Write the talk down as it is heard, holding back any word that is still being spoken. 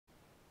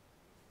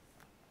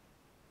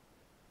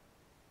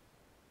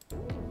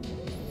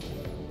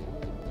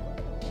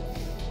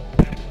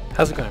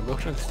How's it going?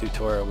 Welcome to this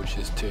tutorial, which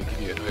is to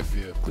give you an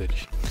overview of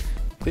Glitch.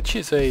 Glitch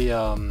is a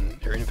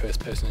you're in a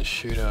first-person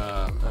shooter,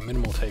 a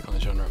minimal take on the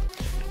genre,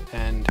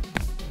 and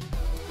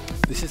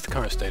this is the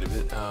current state of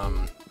it.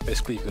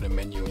 Basically, you've got a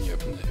menu when you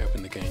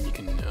open the game. You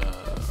can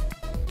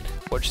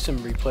watch some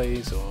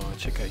replays or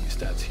check out your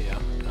stats here.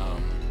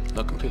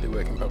 Not completely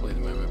working properly at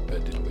the moment,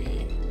 but it'll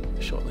be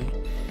shortly.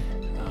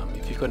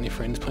 If you've got any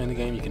friends playing the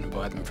game, you can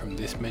invite them from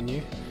this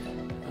menu.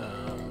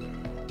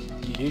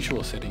 Your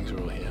usual settings are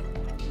all here.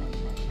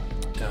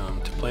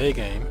 To play a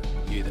game,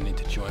 you either need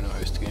to join or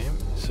host a game.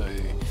 So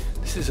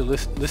this is a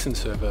listen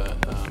server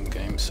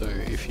game, so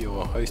if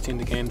you're hosting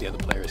the game, the other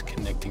player is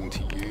connecting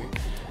to you,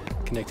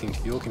 connecting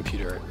to your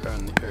computer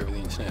over the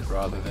internet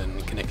rather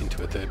than connecting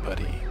to a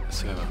third-party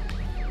server.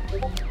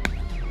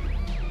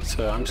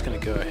 So I'm just going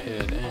to go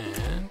ahead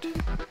and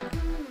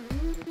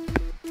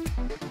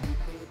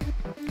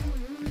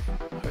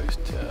host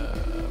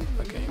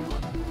a game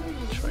on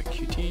try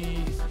QT.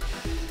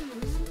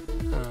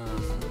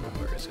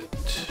 Where is it?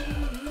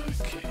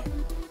 Okay.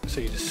 So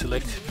you just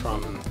select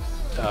from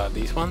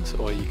these ones,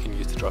 or you can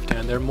use the drop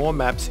down. There are more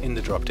maps in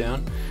the drop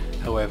down,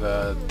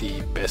 however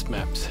the best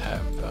maps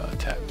have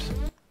tabs.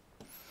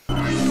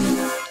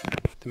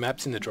 The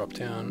maps in the drop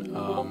down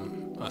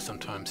are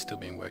sometimes still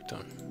being worked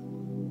on.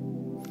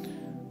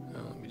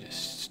 Let me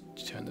just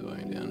turn the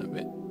volume down a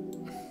bit.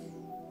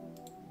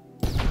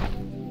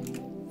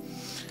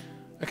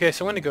 Okay,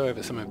 so I want to go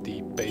over some of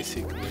the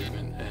basic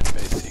movement and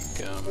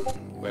basic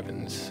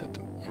weapons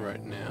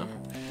right now.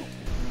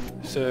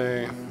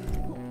 So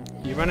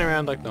you run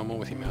around like normal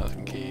with your mouse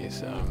and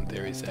keys.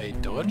 There is a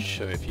dodge,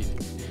 so if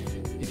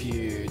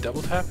you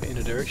double tap in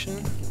a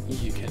direction,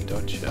 you can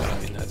dodge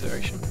in that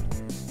direction.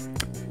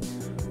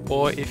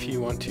 Or if you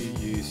want to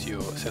use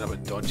set up a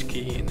dodge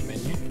key in the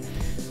menu,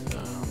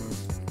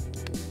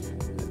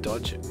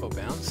 dodge or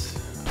bounce,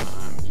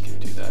 you can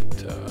do that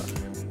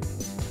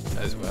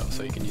as well.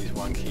 So you can use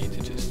one key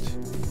to just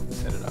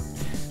set it up.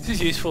 This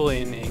is useful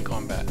in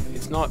combat.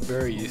 It's not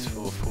very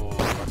useful for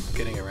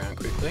getting around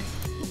quickly,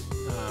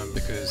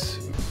 because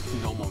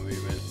normal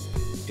movement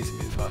is a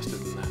bit faster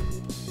than that.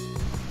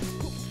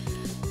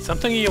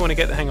 Something you want to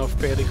get the hang of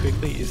fairly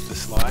quickly is the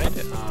slide.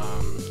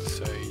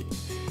 So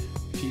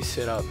if you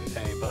set up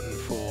a button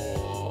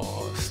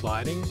for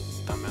sliding,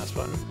 the mouse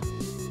button,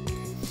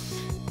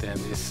 then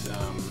this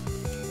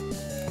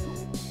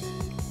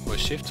or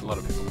shift. A lot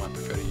of people might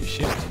prefer to use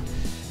shift.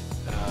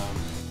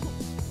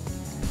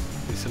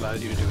 This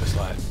allows you to do a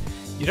slide.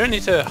 You don't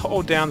need to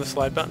hold down the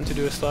slide button to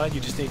do a slide,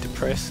 you just need to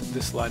press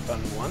the slide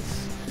button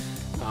once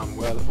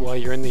while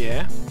you're in the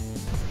air,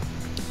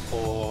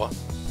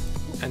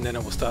 and then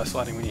it will start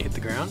sliding when you hit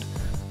the ground,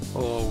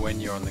 or when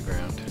you're on the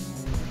ground.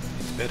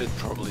 It's better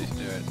probably to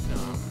do it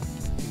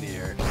in the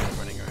air if you're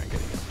running around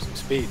getting up some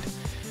speed.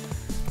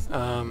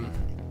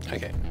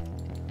 Okay,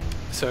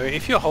 so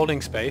if you're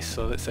holding space,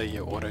 so let's say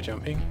you're auto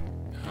jumping,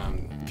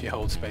 if you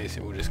hold space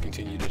it will just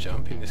continue to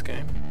jump in this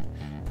game.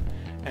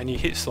 And you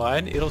hit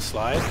slide, it'll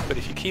slide, but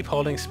if you keep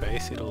holding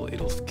space, it'll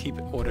keep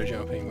auto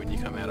jumping when you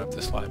come out of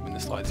the slide when the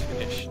slide's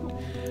finished.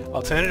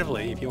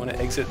 Alternatively, if you want to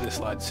exit the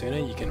slide sooner,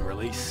 you can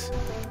release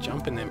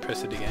jump and then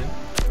press it again,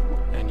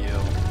 and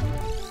you'll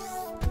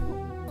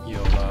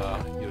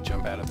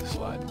jump out of the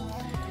slide.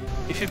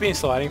 If you've been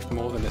sliding for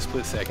more than a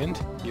split second,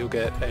 you'll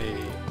get a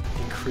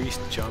increased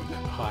jump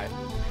height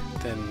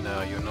than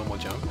your normal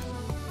jump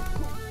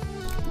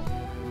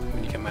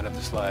when you come out of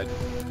the slide.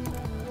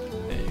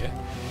 There you go.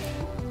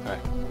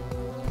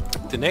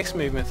 Alright. The next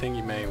movement thing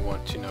you may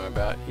want to know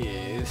about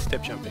is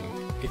step jumping.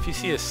 If you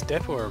see a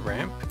step or a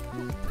ramp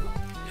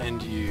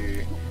and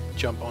you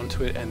jump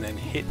onto it and then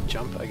hit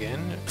jump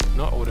again,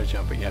 not auto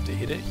jump but you have to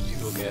hit it, you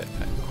will get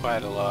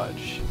quite a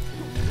large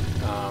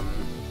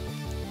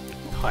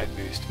height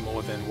boost,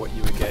 more than what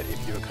you would get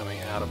if you were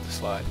coming out of the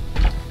slide.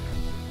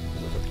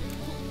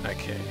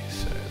 Okay,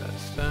 so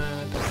that's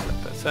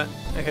that.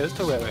 Okay, let's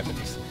talk about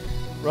weapons.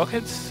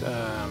 Rockets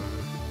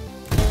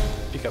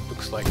pick up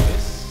looks like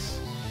this.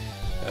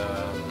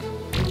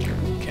 You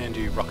can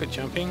do rocket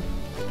jumping,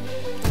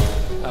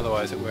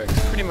 otherwise it works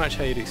pretty much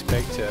how you'd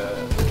expect,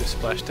 just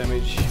splash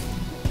damage.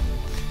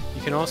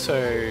 You can also,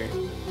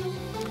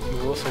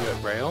 we've also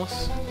got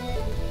rails,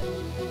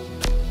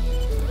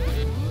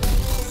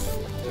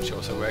 which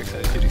also works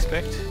as you'd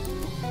expect,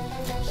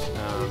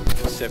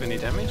 for 70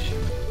 damage.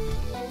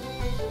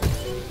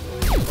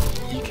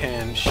 You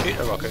can shoot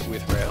a rocket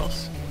with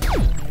rails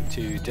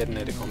to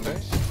detonator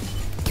combos,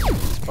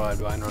 inspired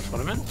by an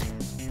tournament.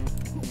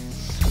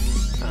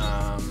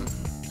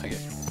 Okay,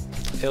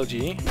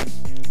 LG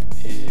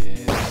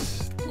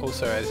is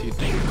also as you'd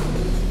think.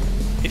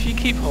 If you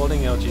keep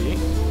holding LG,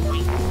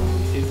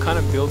 it kind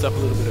of builds up a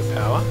little bit of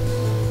power,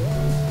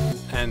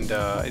 and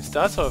it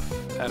starts off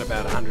at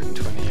about 120,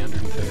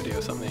 130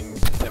 or something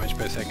damage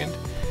per second,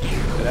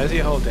 but as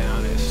you hold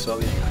down it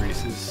slowly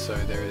increases, so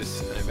there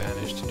is an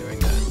advantage to doing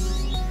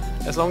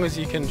that. As long as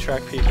you can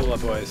track people,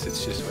 otherwise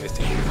it's just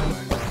wasting your ammo.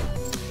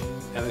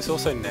 Now there's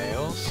also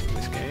nails in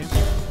this game.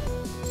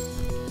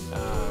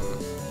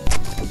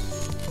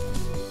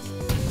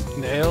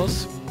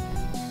 Nails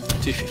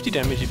do 50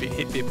 damage if you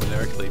hit people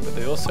directly, but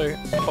they also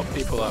pop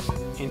people up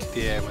into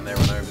the air when they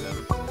run over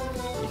them.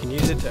 You can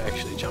use it to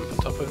actually jump on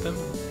top of them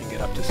and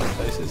get up to some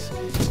places.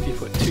 If you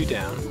put 2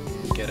 down,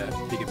 you get a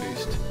bigger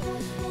boost.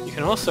 You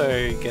can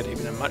also get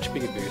even a much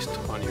bigger boost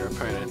on your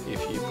opponent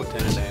if you put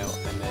down a nail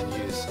and then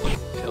use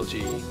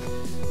LG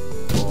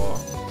or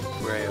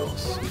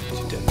rails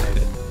to detonate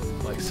it,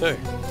 like so.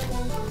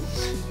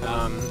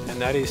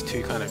 And that is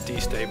to kind of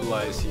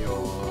destabilize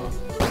your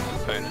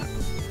opponent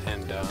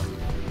and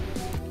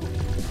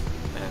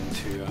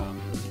to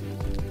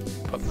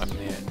pop them up in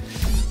the air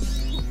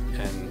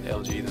and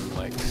LG them,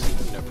 like,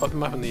 you know, pop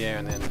them up in the air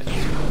and then LG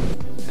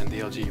them, and the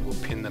LG will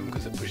pin them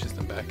because it pushes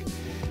them back.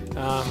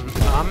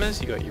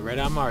 Armors, you got your red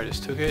armor, I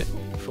just took it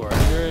for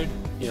 100,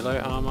 yellow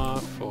armor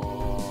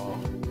for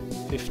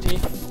 50,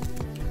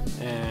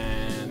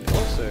 and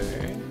also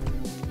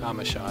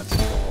armor shards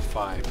for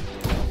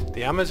 5.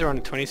 The armors are on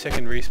a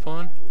 20-second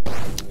respawn,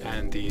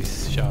 and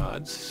these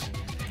shards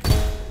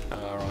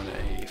are on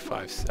a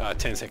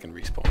 10-second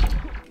respawn.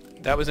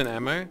 That was an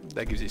ammo,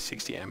 that gives you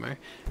 60 ammo.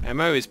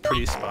 Ammo is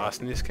pretty sparse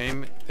in this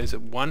game. There's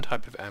one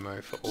type of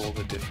ammo for all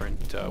the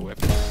different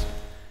weapons.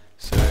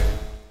 So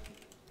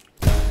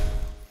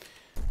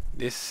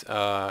this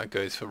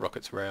goes for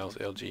rockets, rails,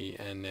 LG,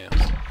 and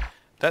nails.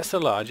 That's the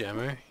large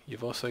ammo.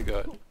 You've also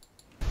got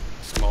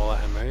smaller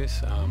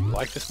ammos.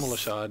 Like the smaller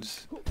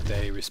shards,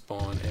 they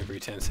respawn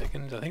every 10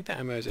 seconds. I think the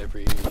ammo is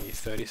every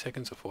 30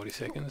 seconds or 40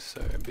 seconds,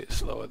 so a bit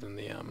slower than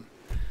the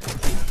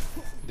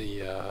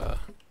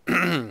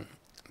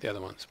the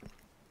other ones.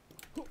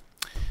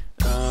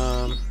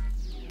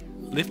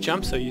 Lift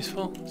jumps are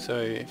useful, so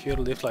if you got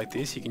a lift like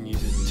this, you can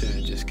use it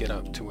to just get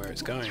up to where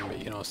it's going, but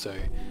you can also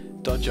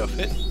dodge off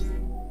it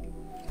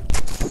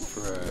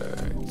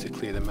to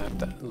clear the map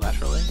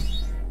laterally,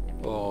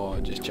 or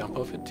just jump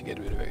off it to get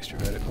a bit of extra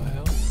vertical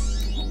health.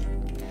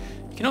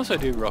 You can also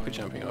do rocket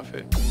jumping off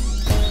it,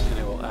 and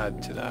it will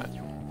add to that.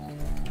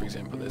 For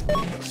example, there's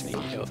sneaky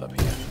health up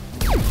here.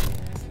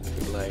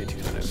 Relay to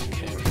kind of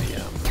camp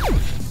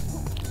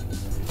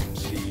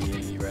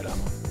the red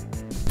armor.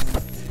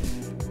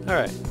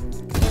 Alright.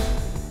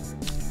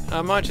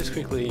 I might just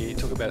quickly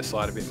talk about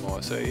slide a bit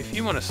more. So if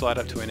you want to slide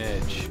up to an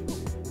edge,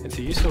 it's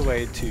a useful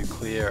way to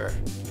clear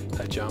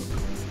a jump,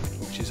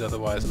 which is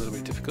otherwise a little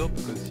bit difficult,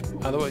 because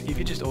otherwise if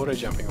you're just auto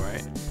jumping,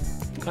 right,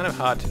 it's kind of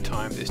hard to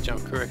time this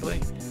jump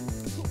correctly.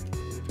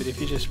 But if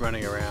you're just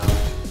running around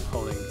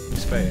holding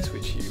space,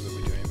 which you will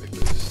be doing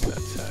because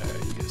that's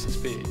how you get some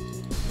speed,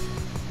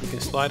 you can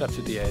slide up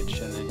to the edge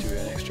and then do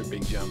an extra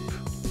big jump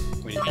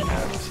when you can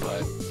have the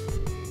slide.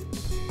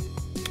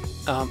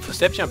 For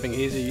step jumping,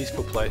 here's a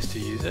useful place to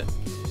use it.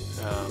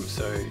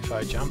 So if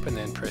I jump and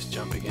then press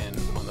jump again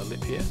on the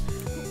lip here,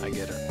 I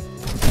get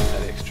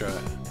that extra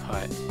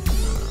height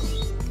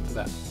for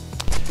that.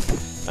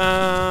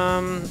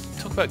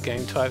 Talk about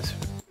game types.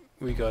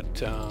 We got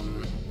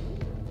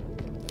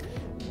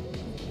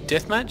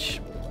Deathmatch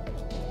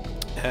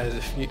has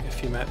a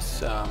few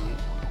maps.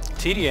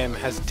 TDM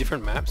has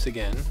different maps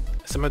again.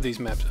 Some of these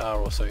maps are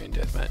also in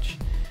Deathmatch.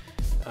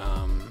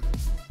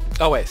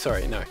 Oh wait,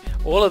 sorry, no.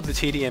 All of the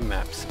TDM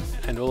maps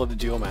and all of the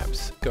duel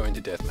maps go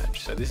into Deathmatch.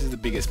 So this is the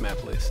biggest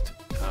map list.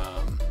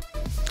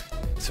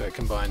 So it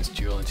combines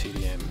duel and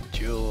TDM.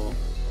 Duel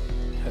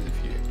has a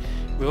few.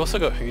 We've also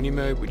got Huni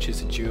mode, which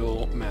is a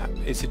duel map.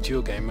 It's a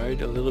duel game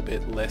mode, a little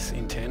bit less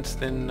intense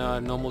than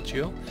normal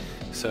duel.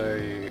 So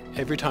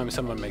every time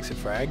someone makes a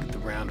frag, the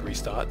round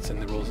restarts,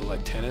 and the rules are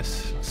like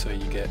tennis. So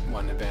you get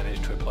one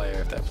advantage to a player.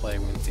 If that player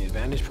wins the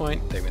advantage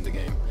point, they win the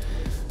game.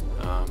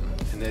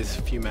 And there's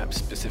a few maps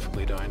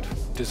specifically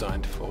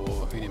designed for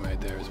Huni mode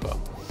there as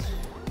well.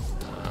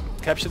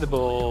 Capture the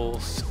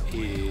balls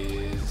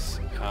is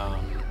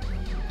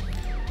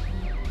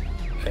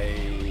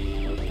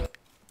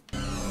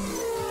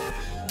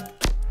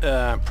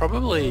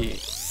probably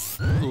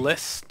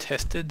less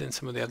tested than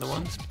some of the other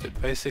ones, but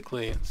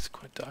basically it's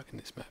quite dark in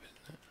this map,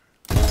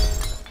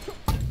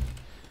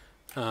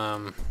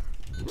 isn't it?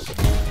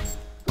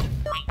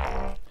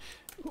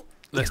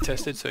 Less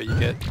tested, so you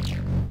get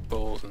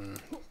balls and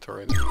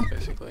throw them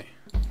basically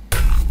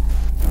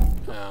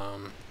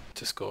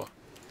to score.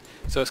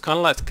 So it's kind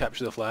of like to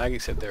capture the flag,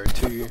 except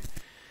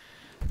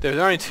there's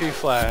only 2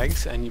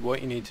 flags, and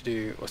what you need to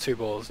do, or 2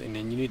 balls, and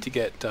then you need to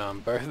get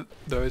both of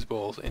those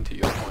balls into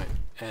your point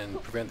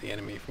and prevent the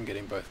enemy from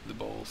getting both of the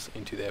balls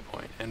into their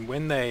point. And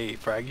when they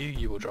frag you,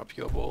 you will drop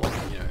your ball,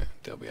 and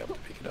they'll be able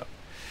to pick it up.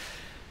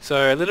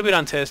 So a little bit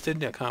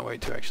untested. I can't wait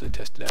to actually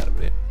test it out a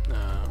bit.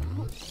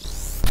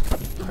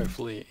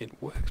 Hopefully it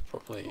works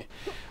properly.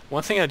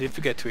 One thing I did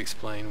forget to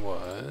explain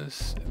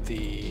was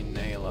the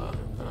nailer.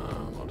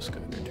 I'll just go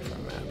to a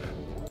different map.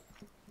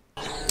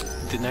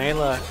 The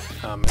nailer,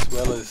 as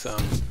well as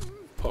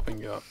popping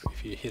you up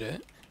if you hit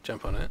it,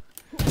 jump on it,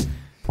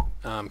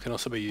 can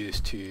also be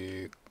used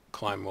to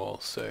climb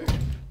walls. So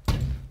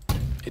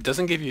it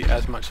doesn't give you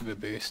as much of a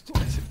boost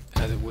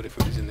as it would if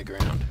it was in the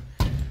ground.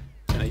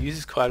 And it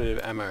uses quite a bit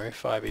of ammo,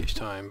 5 each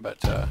time, but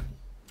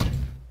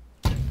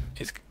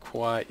it's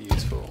quite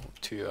useful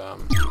to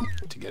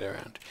get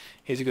around.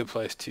 Here's a good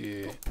place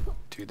to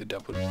do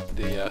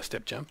the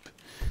step jump,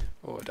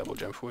 or double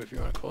jump, or whatever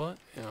you want to call it.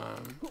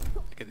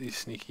 Get these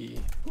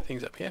sneaky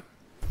things up here.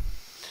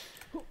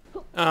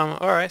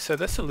 Alright, so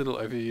that's a little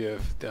overview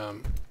of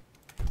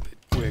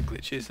where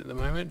glitch is at the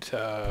moment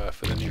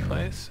for the new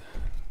players.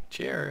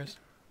 Cheers!